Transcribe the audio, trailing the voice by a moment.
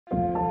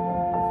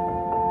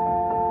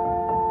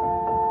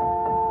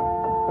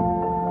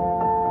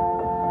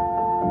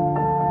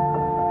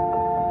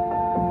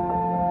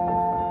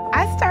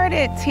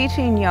started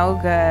teaching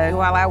yoga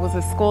while I was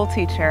a school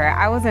teacher.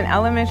 I was an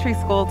elementary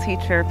school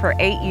teacher for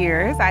 8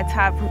 years. I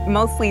taught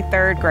mostly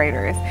third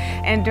graders.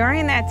 And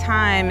during that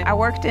time, I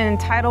worked in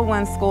Title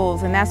I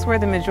schools, and that's where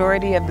the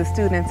majority of the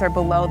students are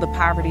below the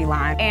poverty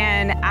line.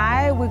 And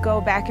I would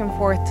go back and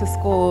forth to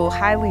school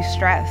highly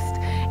stressed.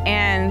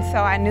 And so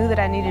I knew that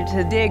I needed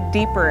to dig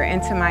deeper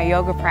into my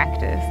yoga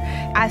practice.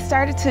 I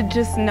started to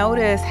just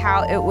notice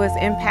how it was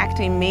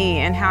impacting me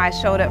and how I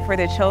showed up for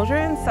the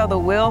children. So the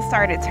wheel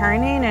started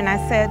turning, and I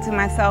said to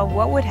myself,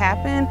 what would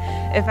happen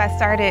if I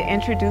started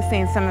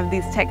introducing some of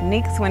these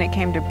techniques when it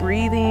came to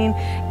breathing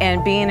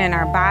and being in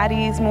our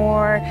bodies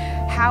more?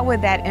 How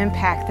would that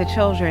impact the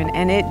children?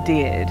 And it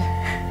did.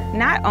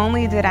 Not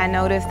only did I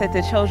notice that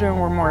the children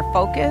were more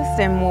focused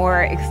and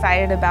more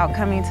excited about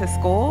coming to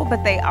school,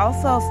 but they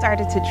also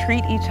started to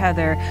treat each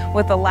other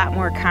with a lot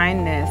more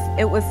kindness.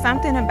 It was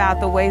something about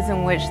the ways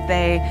in which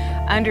they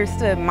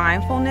understood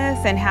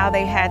mindfulness and how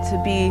they had to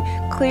be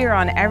clear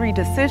on every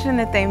decision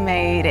that they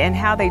made and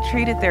how they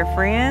treated their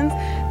friends,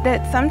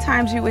 that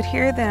sometimes you would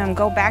hear them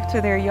go back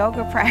to their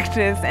yoga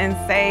practice and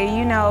say,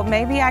 you know,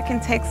 maybe I can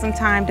take some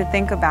time to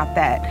think about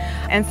that.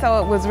 And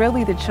so it was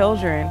really the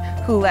children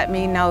who let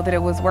me know that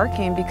it was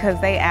working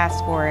because they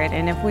asked for it.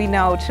 And if we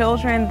know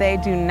children, they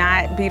do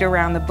not beat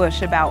around the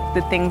bush about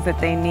the things that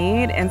they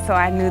need. And so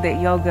I knew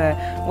that yoga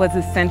was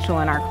essential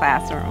in our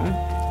classroom.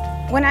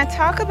 When I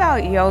talk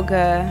about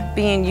yoga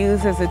being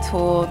used as a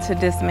tool to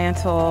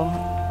dismantle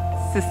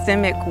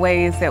systemic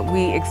ways that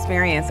we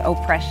experience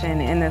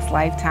oppression in this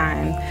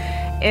lifetime,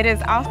 it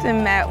is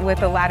often met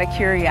with a lot of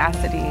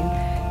curiosity.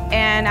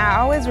 And I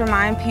always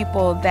remind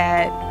people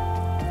that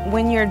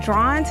when you're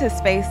drawn to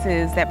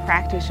spaces that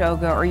practice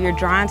yoga, or you're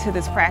drawn to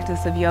this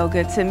practice of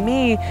yoga, to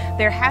me,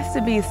 there has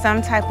to be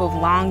some type of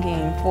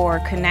longing for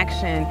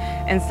connection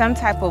and some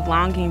type of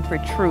longing for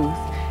truth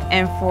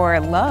and for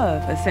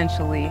love,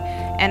 essentially.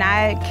 And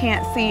I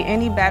can't see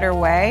any better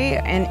way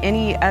in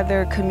any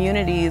other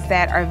communities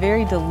that are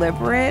very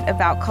deliberate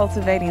about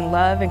cultivating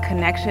love and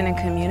connection and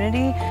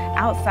community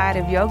outside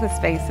of yoga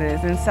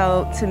spaces. And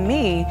so to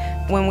me,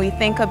 when we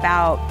think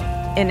about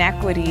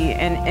inequity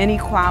and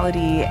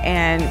inequality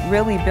and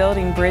really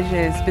building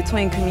bridges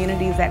between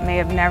communities that may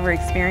have never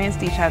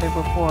experienced each other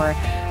before,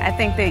 I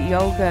think that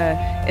yoga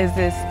is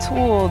this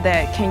tool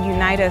that can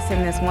unite us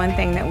in this one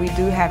thing that we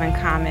do have in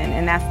common,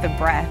 and that's the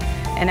breath.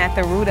 And at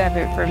the root of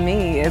it for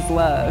me is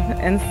love.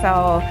 And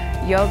so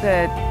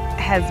yoga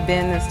has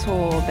been this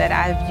tool that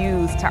I've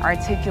used to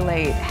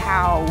articulate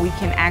how we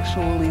can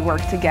actually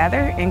work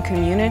together in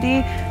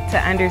community to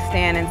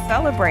understand and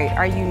celebrate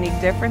our unique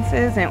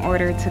differences in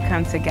order to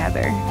come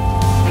together.